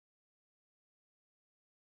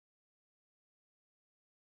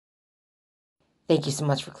Thank you so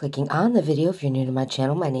much for clicking on the video. If you're new to my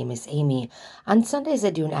channel, my name is Amy. On Sundays, I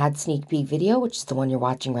do an ad sneak peek video, which is the one you're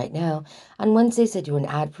watching right now. On Wednesdays, I do an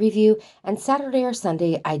ad preview. And Saturday or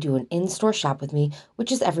Sunday, I do an in-store shop with me,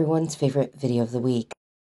 which is everyone's favorite video of the week.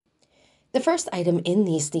 The first item in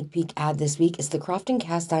the sneak peek ad this week is the Crofton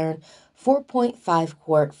Cast Iron 4.5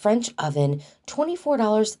 quart French oven,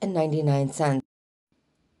 $24.99.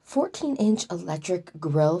 14-inch electric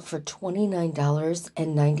grill for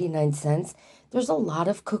 $29.99. There's a lot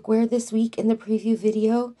of cookware this week in the preview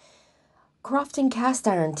video. Crofton cast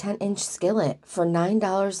iron 10-inch skillet for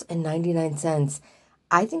 $9.99.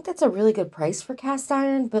 I think that's a really good price for cast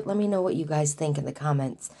iron, but let me know what you guys think in the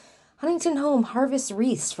comments. Huntington Home Harvest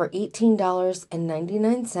Wreaths for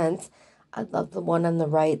 $18.99. I love the one on the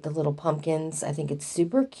right, the little pumpkins. I think it's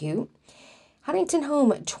super cute. Huntington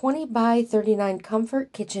Home 20 by 39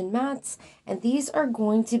 comfort kitchen mats, and these are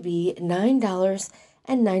going to be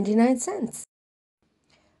 $9.99.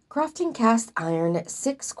 Crofton cast iron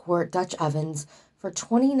 6-quart Dutch ovens for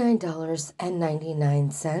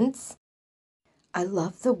 $29.99. I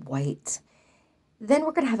love the white. Then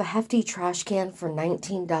we're going to have a hefty trash can for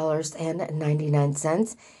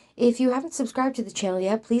 $19.99. If you haven't subscribed to the channel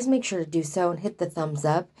yet, please make sure to do so and hit the thumbs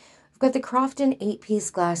up. We've got the Crofton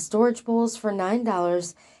 8-piece glass storage bowls for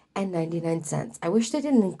 $9.99. I wish they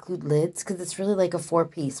didn't include lids because it's really like a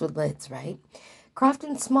 4-piece with lids, right?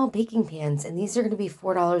 Crofton small baking pans, and these are going to be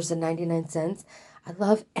 $4.99. I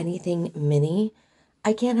love anything mini.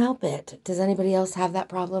 I can't help it. Does anybody else have that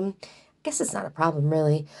problem? I guess it's not a problem,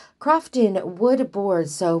 really. Crofton wood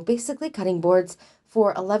boards, so basically cutting boards,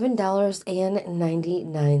 for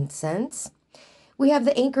 $11.99. We have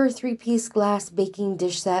the Anchor 3-piece glass baking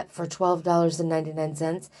dish set for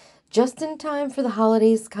 $12.99, just in time for the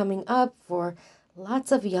holidays coming up for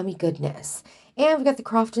lots of yummy goodness. And we've got the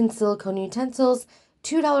Crofton silicone utensils,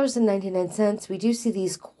 $2.99. We do see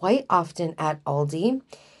these quite often at Aldi.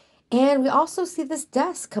 And we also see this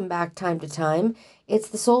desk come back time to time. It's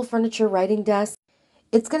the Soul Furniture writing desk.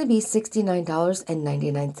 It's going to be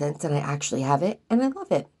 $69.99, and I actually have it, and I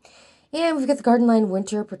love it. And we've got the Garden Line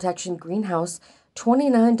Winter Protection Greenhouse,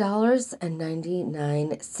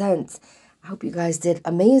 $29.99. I hope you guys did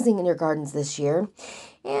amazing in your gardens this year.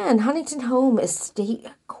 And Huntington Home Estate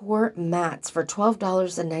Core Mats for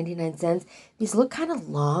 $12.99. These look kind of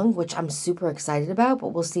long, which I'm super excited about, but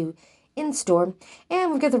we'll see in store.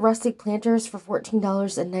 And we've got the rustic planters for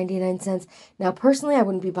 $14.99. Now, personally, I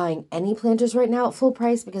wouldn't be buying any planters right now at full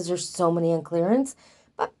price because there's so many on clearance,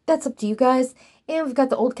 but that's up to you guys. And we've got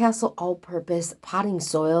the Old Castle all-purpose potting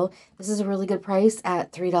soil. This is a really good price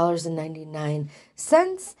at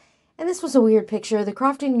 $3.99. And this was a weird picture. The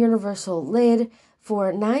Crofton Universal Lid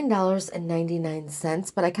for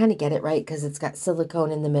 $9.99, but I kind of get it, right? Because it's got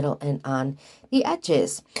silicone in the middle and on the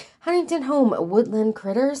edges. Huntington Home Woodland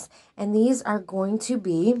Critters, and these are going to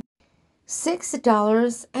be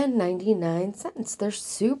 $6.99. They're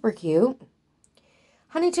super cute.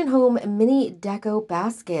 Huntington Home Mini Deco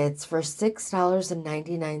Baskets for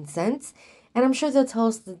 $6.99, and I'm sure they'll tell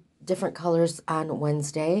us the different colors on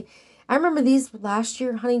Wednesday. I remember these last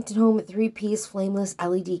year, Huntington Home 3-piece flameless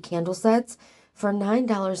LED candle sets for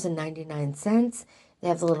 $9.99. They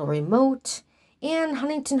have the little remote. And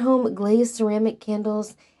Huntington Home glazed ceramic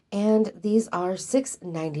candles, and these are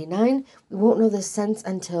 $6.99. We won't know the scents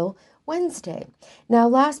until Wednesday. Now,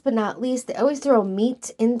 last but not least, they always throw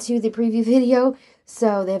meat into the preview video,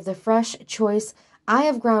 so they have the Fresh Choice Eye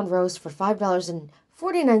of Ground Roast for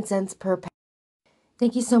 $5.49 per pound.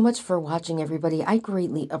 Thank you so much for watching, everybody. I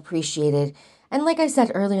greatly appreciate it. And like I said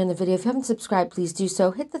earlier in the video, if you haven't subscribed, please do so.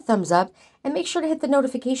 Hit the thumbs up and make sure to hit the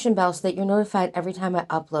notification bell so that you're notified every time I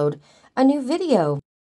upload a new video.